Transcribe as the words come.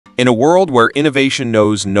In a world where innovation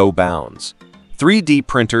knows no bounds, 3D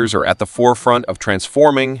printers are at the forefront of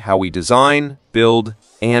transforming how we design, build,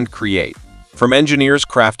 and create. From engineers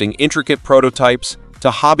crafting intricate prototypes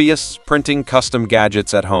to hobbyists printing custom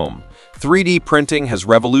gadgets at home, 3D printing has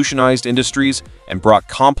revolutionized industries and brought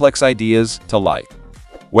complex ideas to life.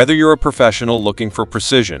 Whether you're a professional looking for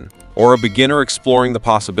precision or a beginner exploring the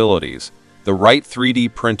possibilities, the right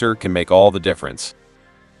 3D printer can make all the difference.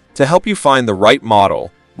 To help you find the right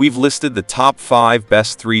model, we've listed the top 5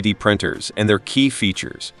 best 3D printers and their key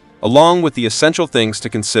features, along with the essential things to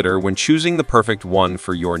consider when choosing the perfect one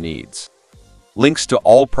for your needs. Links to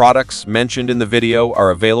all products mentioned in the video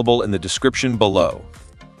are available in the description below.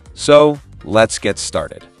 So, let's get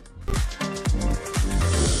started.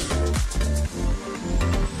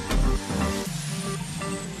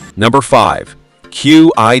 Number 5.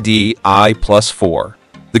 QID i+4.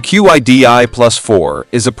 The QID i+4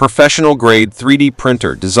 is a professional-grade 3D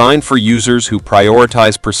printer designed for users who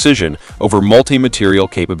prioritize precision over multi-material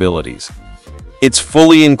capabilities. Its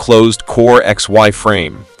fully enclosed CoreXY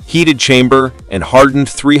frame, heated chamber, and hardened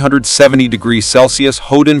 370 degrees Celsius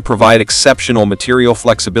hoden provide exceptional material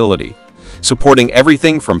flexibility, supporting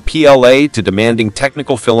everything from PLA to demanding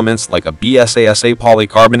technical filaments like a BSASA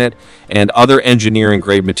polycarbonate and other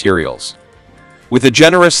engineering-grade materials. With a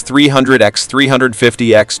generous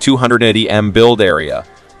 300x350x280 build area,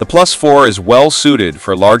 the +4 is well suited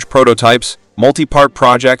for large prototypes, multi-part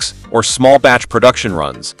projects, or small batch production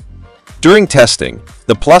runs. During testing,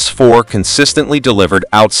 the +4 consistently delivered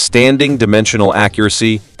outstanding dimensional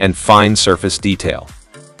accuracy and fine surface detail.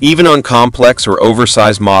 Even on complex or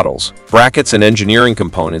oversized models, brackets and engineering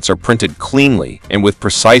components are printed cleanly and with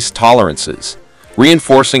precise tolerances,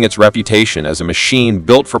 reinforcing its reputation as a machine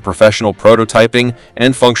built for professional prototyping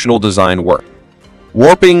and functional design work.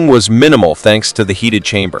 Warping was minimal thanks to the heated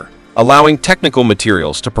chamber, allowing technical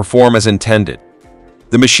materials to perform as intended.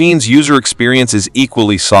 The machine's user experience is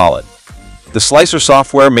equally solid. The slicer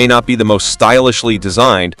software may not be the most stylishly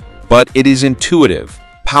designed, but it is intuitive,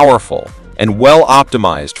 powerful, and well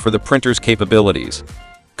optimized for the printer's capabilities.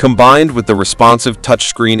 Combined with the responsive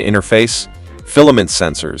touchscreen interface, filament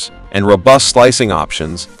sensors, and robust slicing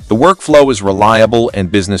options, the workflow is reliable and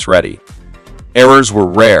business-ready. Errors were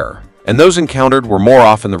rare, and those encountered were more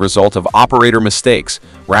often the result of operator mistakes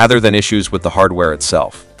rather than issues with the hardware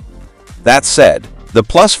itself. That said, the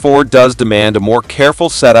 +4 does demand a more careful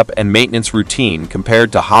setup and maintenance routine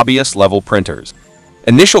compared to hobbyist-level printers.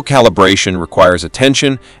 Initial calibration requires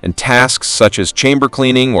attention, and tasks such as chamber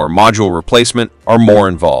cleaning or module replacement are more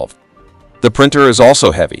involved. The printer is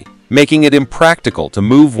also heavy, making it impractical to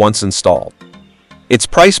move once installed. Its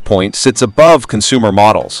price point sits above consumer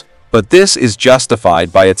models, but this is justified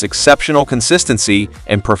by its exceptional consistency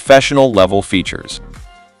and professional-level features.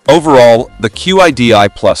 Overall, the QID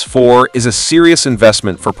i+4 is a serious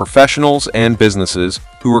investment for professionals and businesses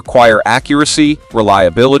who require accuracy,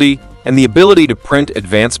 reliability, and the ability to print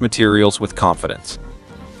advanced materials with confidence.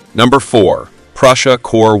 Number 4. Prusa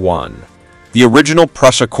Core 1. The original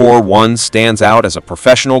Prusa Core 1 stands out as a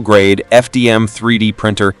professional-grade FDM 3D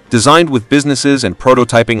printer designed with businesses and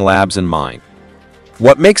prototyping labs in mind.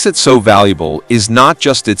 What makes it so valuable is not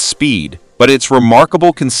just its speed, but its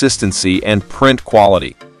remarkable consistency and print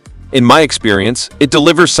quality. In my experience, it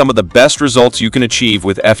delivers some of the best results you can achieve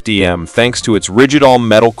with FDM thanks to its rigid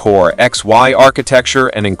all-metal CoreXY architecture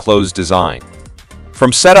and enclosed design.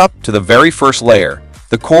 From setup to the very first layer,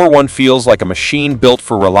 the Core 1 feels like a machine built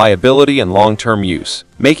for reliability and long-term use,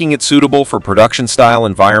 making it suitable for production-style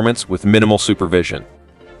environments with minimal supervision.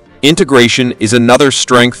 Integration is another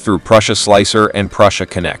strength through Prusa Slicer and Prusa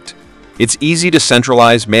Connect. It's easy to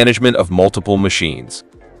centralize management of multiple machines.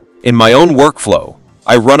 In my own workflow,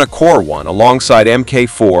 I run a Core 1 alongside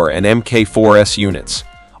MK4 and MK4S units,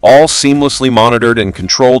 all seamlessly monitored and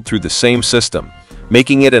controlled through the same system,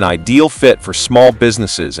 making it an ideal fit for small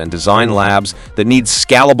businesses and design labs that need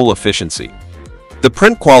scalable efficiency. The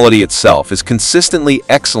print quality itself is consistently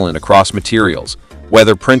excellent across materials,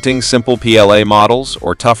 whether printing simple PLA models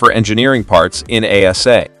or tougher engineering parts in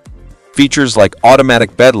ASA. Features like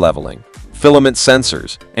automatic bed leveling, filament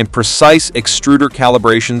sensors, and precise extruder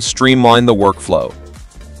calibration streamline the workflow.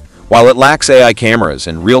 While it lacks AI cameras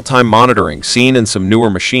and real-time monitoring seen in some newer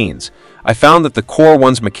machines, I found that the Core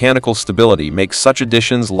 1's mechanical stability makes such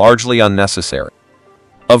additions largely unnecessary.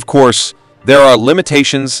 Of course, there are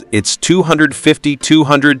limitations. Its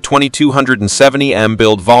 250-200-2270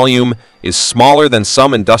 build volume is smaller than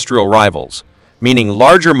some industrial rivals, meaning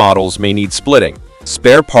larger models may need splitting.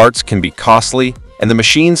 Spare parts can be costly, and the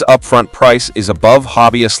machine's upfront price is above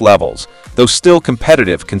hobbyist levels, though still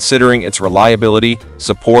competitive considering its reliability,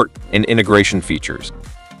 support, and integration features.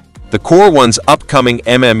 The CoreXY's upcoming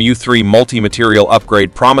MMU3 multi-material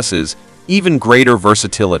upgrade promises even greater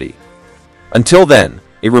versatility. Until then,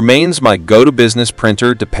 it remains my go-to-business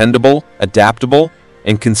printer, dependable, adaptable,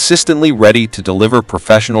 and consistently ready to deliver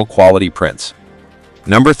professional quality prints.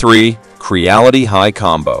 Number 3. CoreXY High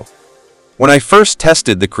Combo. When I first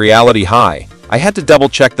tested the CoreXY High, I had to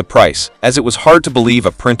double-check the price, as it was hard to believe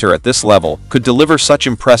a printer at this level could deliver such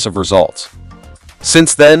impressive results.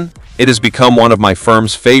 Since then, it has become one of my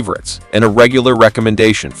firm's favorites and a regular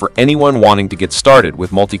recommendation for anyone wanting to get started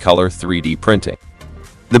with multicolor 3D printing.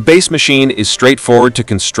 The base machine is straightforward to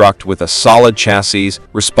construct with a solid chassis,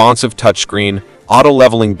 responsive touchscreen,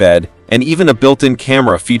 auto-leveling bed, and even a built-in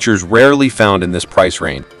camera, features rarely found in this price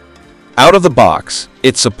range. Out of the box,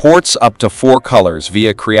 it supports up to 4 colors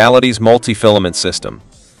via CoreXY's multi-filament system,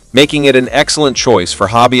 making it an excellent choice for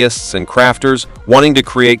hobbyists and crafters wanting to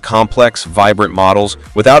create complex, vibrant models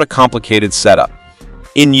without a complicated setup.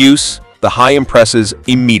 In use, the High impresses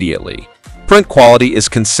immediately. Print quality is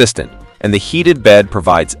consistent, and the heated bed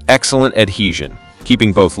provides excellent adhesion,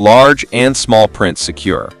 keeping both large and small prints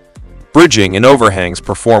secure. Bridging and overhangs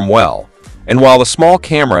perform well, and while the small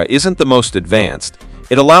camera isn't the most advanced,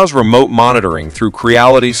 it allows remote monitoring through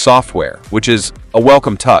CoreXY's software, which is a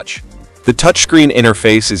welcome touch. The touchscreen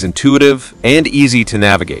interface is intuitive and easy to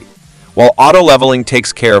navigate, while auto-leveling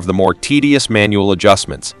takes care of the more tedious manual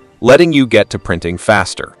adjustments, letting you get to printing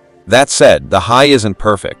faster. That said, the High isn't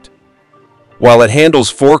perfect. While it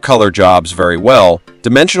handles 4-color jobs very well,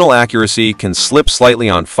 dimensional accuracy can slip slightly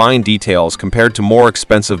on fine details compared to more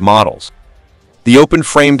expensive models. The open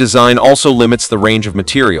frame design also limits the range of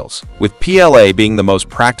materials, with PLA being the most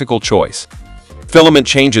practical choice. Filament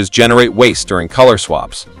changes generate waste during color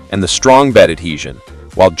swaps, and the strong bed adhesion,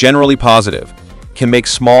 while generally positive, can make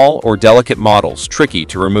small or delicate models tricky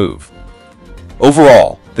to remove.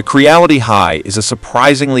 Overall, the CoreXY High is a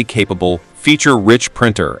surprisingly capable, feature-rich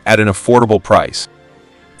printer at an affordable price.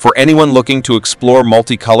 For anyone looking to explore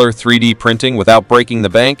multicolor 3D printing without breaking the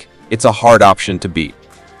bank, it's a hard option to beat.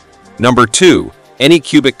 Number 2.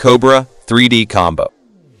 Anycubic Cobra 3D Combo.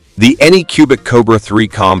 The Anycubic Cobra 3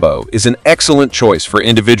 Combo is an excellent choice for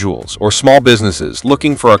individuals or small businesses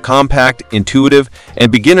looking for a compact, intuitive,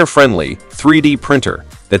 and beginner-friendly 3D printer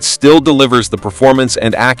that still delivers the performance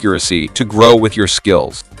and accuracy to grow with your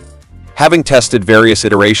skills. Having tested various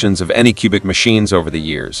iterations of Anycubic machines over the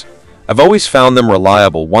years, I've always found them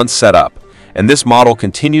reliable once set up, and this model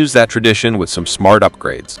continues that tradition with some smart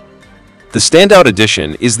upgrades. The standout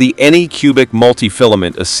addition is the Anycubic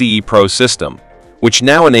Multi-Filament ACE Pro system, which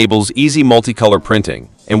now enables easy multicolor printing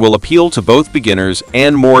and will appeal to both beginners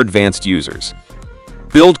and more advanced users.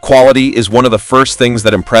 Build quality is one of the first things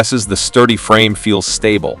that impresses. The sturdy frame feels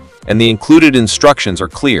stable, and the included instructions are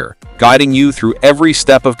clear, guiding you through every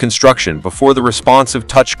step of construction before the responsive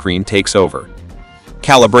touchscreen takes over.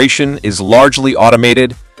 Calibration is largely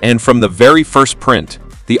automated, and from the very first print,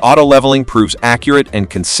 the auto-leveling proves accurate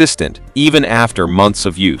and consistent even after months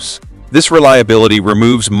of use. This reliability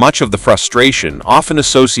removes much of the frustration often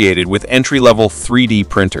associated with entry-level 3D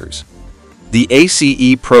printers. The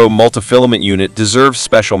ACE Pro multifilament unit deserves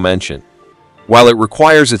special mention. While it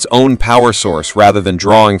requires its own power source rather than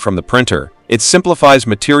drawing from the printer, it simplifies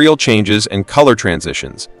material changes and color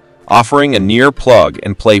transitions, offering a near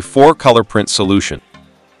plug-and-play 4-color print solution.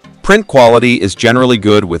 Print quality is generally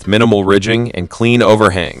good with minimal ridging and clean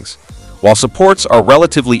overhangs, while supports are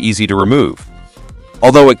relatively easy to remove.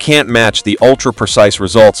 Although it can't match the ultra-precise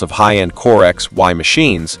results of high-end CoreXY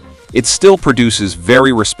machines, it still produces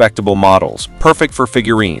very respectable models, perfect for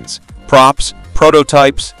figurines, props,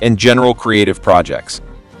 prototypes, and general creative projects.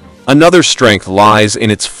 Another strength lies in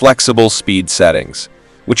its flexible speed settings,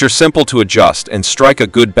 which are simple to adjust and strike a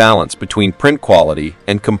good balance between print quality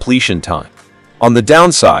and completion time. On the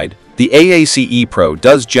downside, the ACE Pro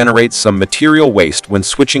does generate some material waste when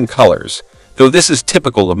switching colors, though this is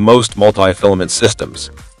typical of most multi-filament systems.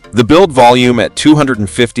 The build volume at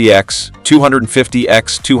 250x 250x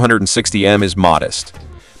 260mm is modest,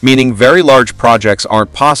 meaning very large projects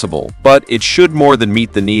aren't possible, but it should more than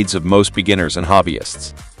meet the needs of most beginners and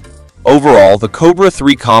hobbyists. Overall, the Cobra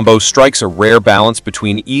 3 Combo strikes a rare balance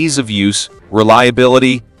between ease of use,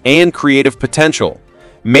 reliability, and creative potential,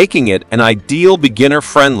 making it an ideal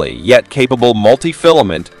beginner-friendly yet capable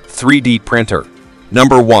multi-filament 3D printer.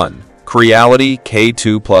 Number 1. CoreXY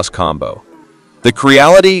K2 Plus Combo. The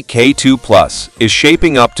CoreXY K2 Plus is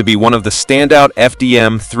shaping up to be one of the standout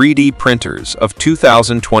FDM 3D printers of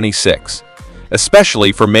 2026,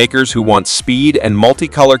 especially for makers who want speed and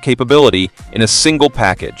multicolor capability in a single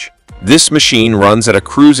package. This machine runs at a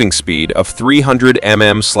cruising speed of 300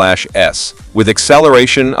 mm/s, with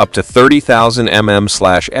acceleration up to 30,000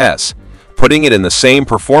 mm/s, putting it in the same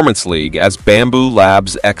performance league as Bambu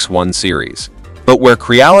Labs' X1 series. But where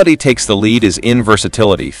CoreXY takes the lead is in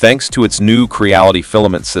versatility thanks to its new CoreXY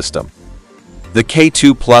filament system. The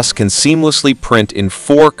K2 Plus can seamlessly print in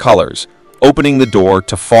 4 colors, opening the door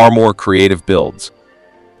to far more creative builds.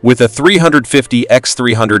 With a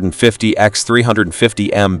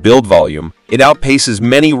 350x350x350m build volume, it outpaces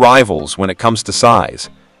many rivals when it comes to size,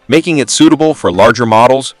 making it suitable for larger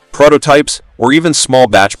models, prototypes, or even small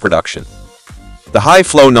batch production. The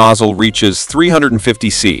high-flow nozzle reaches 350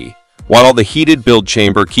 C, while the heated build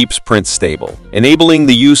chamber keeps prints stable, enabling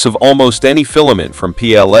the use of almost any filament from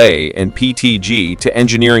PLA and PTG to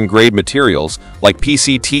engineering-grade materials like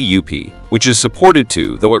PCT-UP, which is supported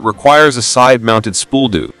to, though it requires a side-mounted spool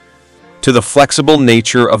due to the flexible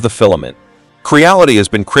nature of the filament. CoreXY has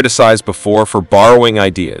been criticized before for borrowing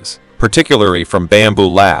ideas, particularly from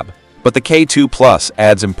Bambu Lab, but the K2 Plus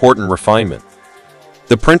adds important refinement.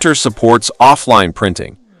 The printer supports offline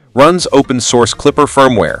printing, runs open-source Clipper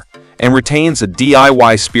firmware, and retains a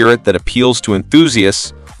DIY spirit that appeals to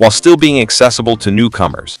enthusiasts while still being accessible to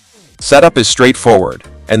newcomers. Setup is straightforward,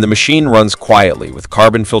 and the machine runs quietly with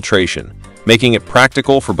carbon filtration, making it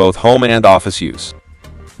practical for both home and office use.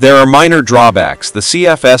 There are minor drawbacks. The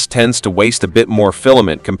CFS tends to waste a bit more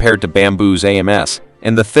filament compared to Bambu's AMS,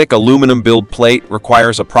 and the thick aluminum build plate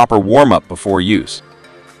requires a proper warm-up before use.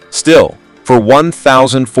 Still, for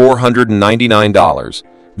 $1,499,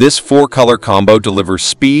 this 4-color combo delivers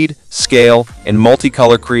speed, scale, and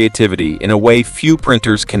multicolor creativity in a way few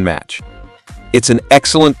printers can match. It's an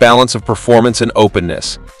excellent balance of performance and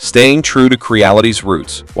openness, staying true to CoreXY's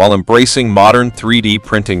roots while embracing modern 3D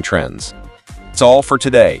printing trends. That's all for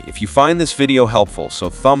today. If you find this video helpful, so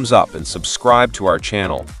thumbs up and subscribe to our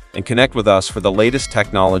channel and connect with us for the latest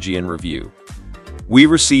technology and review. We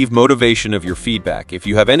receive motivation of your feedback. If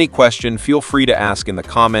you have any question, feel free to ask in the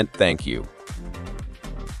comment. Thank you.